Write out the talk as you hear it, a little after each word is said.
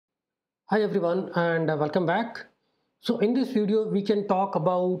Hi everyone and welcome back. So in this video we can talk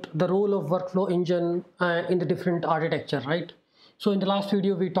about the role of workflow engine in the different architecture, right? So in the last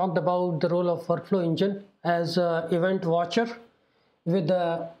video we talked about the role of workflow engine as a event watcher with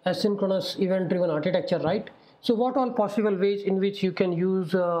the asynchronous event driven architecture, right? So what all possible ways in which you can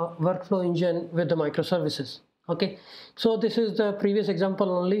use workflow engine with the microservices. Okay, so this is the previous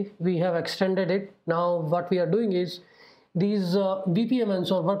example only, we have extended it. Now what we are doing is these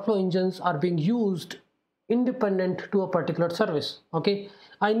BPMNs or workflow engines are being used independent to a particular service. Okay,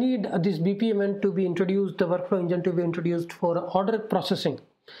 I need this BPMN to be introduced, the workflow engine to be introduced for order processing.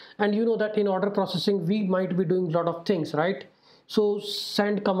 And you know that in order processing we might be doing a lot of things, right? So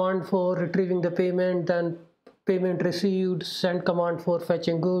send command for retrieving the payment, then payment received, send command for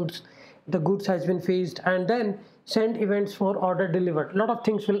fetching goods, the goods has been fetched, and then send events for order delivered. A lot of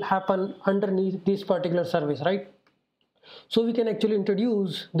things will happen underneath this particular service, right? So we can actually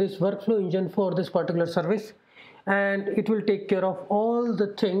introduce this workflow engine for this particular service, and it will take care of all the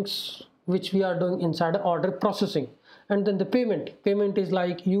things which we are doing inside order processing. And then the payment is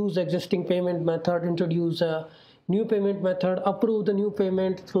like use existing payment method, introduce a new payment method, approve the new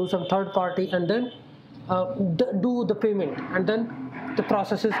payment through some third party, and then do the payment, and then the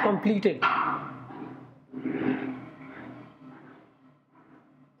process is completed.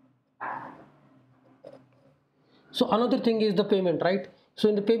 So another thing is the payment, right? So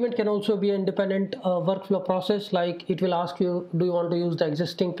in the payment can also be an independent workflow process, like it will ask you, do you want to use the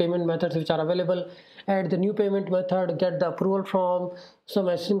existing payment methods which are available, add the new payment method, get the approval from some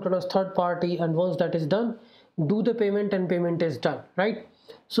asynchronous third party, and once that is done, do the payment and payment is done, right?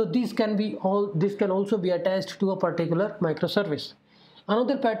 So this can also be attached to a particular microservice.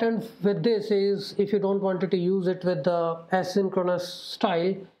 Another pattern with this is if you don't want to use it with the asynchronous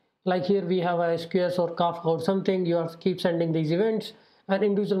style, like here we have a SQS or Kafka or something, you keep sending these events, and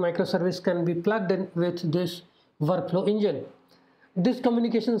individual microservice can be plugged in with this workflow engine. This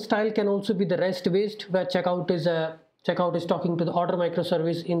communication style can also be the REST based, where checkout is talking to the order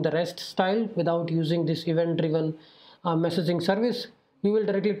microservice in the REST style without using this event driven messaging service. You will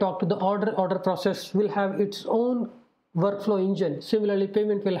directly talk to the order process will have its own workflow engine. Similarly,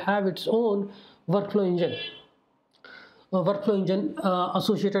 payment will have its own workflow engine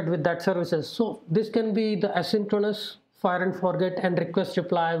associated with that services. So this can be the asynchronous fire and forget and request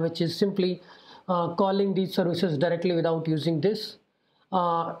reply, which is simply calling these services directly without using this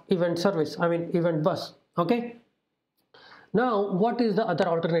event bus. Okay, now what is the other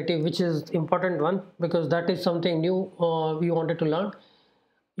alternative, which is important one, because that is something new we wanted to learn.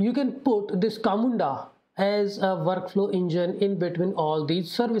 You can put this Camunda as a workflow engine in between all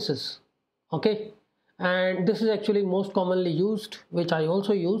these services. Okay, and this is actually most commonly used, which I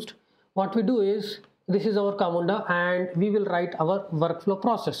also used. What we do is, this is our Camunda and we will write our workflow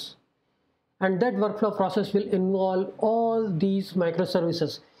process, and that workflow process will involve all these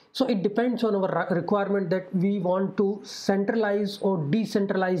microservices. So it depends on our requirement that we want to centralize or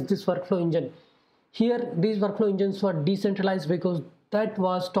decentralize this workflow engine. Here these workflow engines were decentralized because that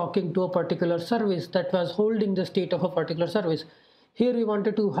was talking to a particular service that was holding the state of a particular service. Here we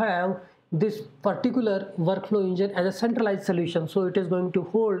wanted to have this particular workflow engine as a centralized solution, so it is going to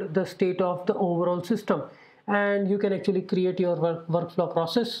hold the state of the overall system, and you can actually create your workflow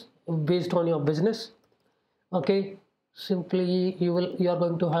process based on your business. Okay, simply you are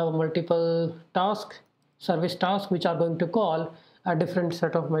going to have multiple service tasks which are going to call a different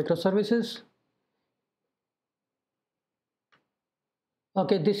set of microservices.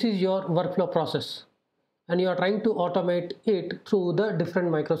 Okay, this is your workflow process and you are trying to automate it through the different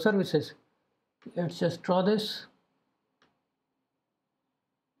microservices. Let's just draw this.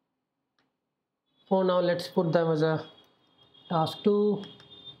 For now, let's put them as a task 2,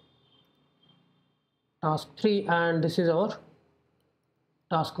 task 3, and this is our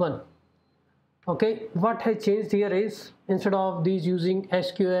task 1. Okay, what has changed here is, instead of these using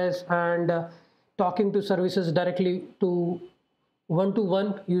SQS and talking to services directly to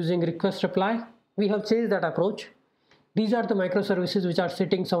one-to-one using request reply, we have changed that approach. These are the microservices which are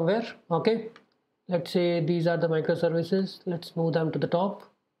sitting somewhere. Okay, let's say these are the microservices. Let's move them to the top.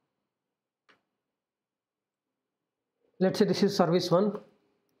 Let's say this is service 1.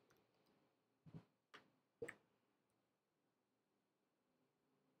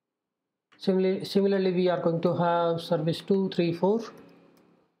 Similarly, we are going to have service 2, 3, 4.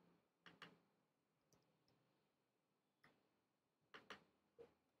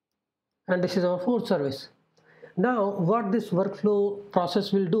 And this is our fourth service. Now what this workflow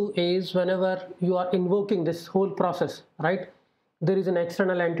process will do is, whenever you are invoking this whole process, right, there is an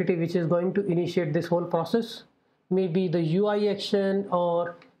external entity which is going to initiate this whole process, maybe the UI action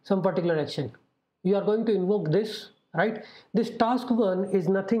or some particular action. You are going to invoke this, right? This task 1 is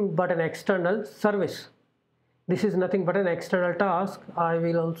nothing but an external service. This is nothing but an external task. I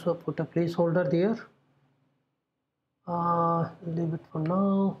will also put a placeholder there. Leave it for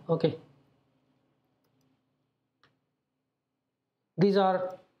now. Okay. These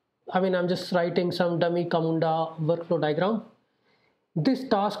are, I'm just writing some dummy Camunda workflow diagram. This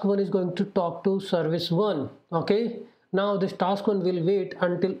task 1 is going to talk to service 1. Okay. Now this task 1 will wait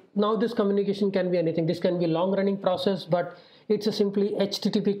until, now this communication can be anything. This can be a long running process, but it's a simply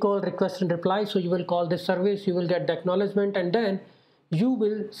HTTP call, request and reply. So you will call this service, you will get the acknowledgement, and then you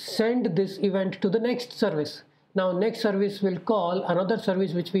will send this event to the next service. Now next service will call another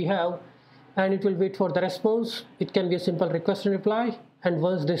service which we have, and it will wait for the response. It can be a simple request and reply, and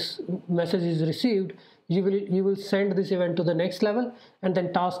once this message is received, you will send this event to the next level, and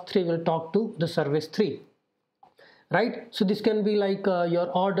then task 3 will talk to the service 3. Right? So this can be like your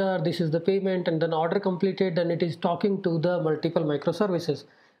order, this is the payment, and then order completed, and it is talking to the multiple microservices,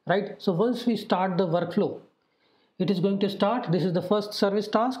 right? So once we start the workflow, it is going to start. This is the first service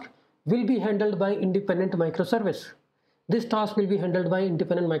task, will be handled by independent microservice. This task will be handled by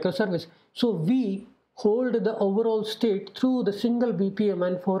independent microservice. So we hold the overall state through the single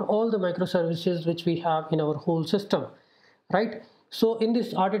BPMN for all the microservices which we have in our whole system, right? So in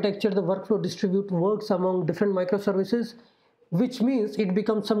this architecture, the workflow distribute works among different microservices, which means it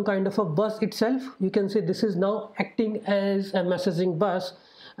becomes some kind of a bus itself. You can say this is now acting as a messaging bus.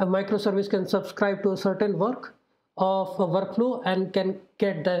 A microservice can subscribe to a certain work of a workflow and can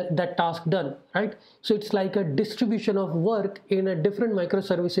get that task done, right? So it's like a distribution of work in a different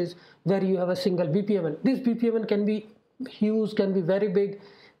microservices where you have a single BPMN. This BPMN can be huge, can be very big.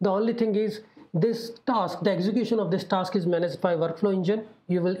 The only thing is, this task, the execution of this task is managed by workflow engine.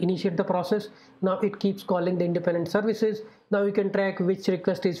 You will initiate the process. Now it keeps calling the independent services. Now you can track which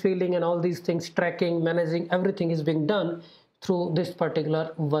request is failing, and all these things, tracking, managing, everything is being done through this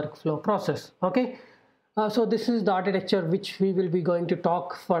particular workflow process. Okay. So this is the architecture which we will be going to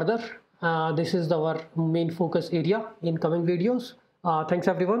talk further. This is our main focus area in coming videos. Thanks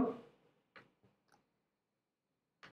everyone.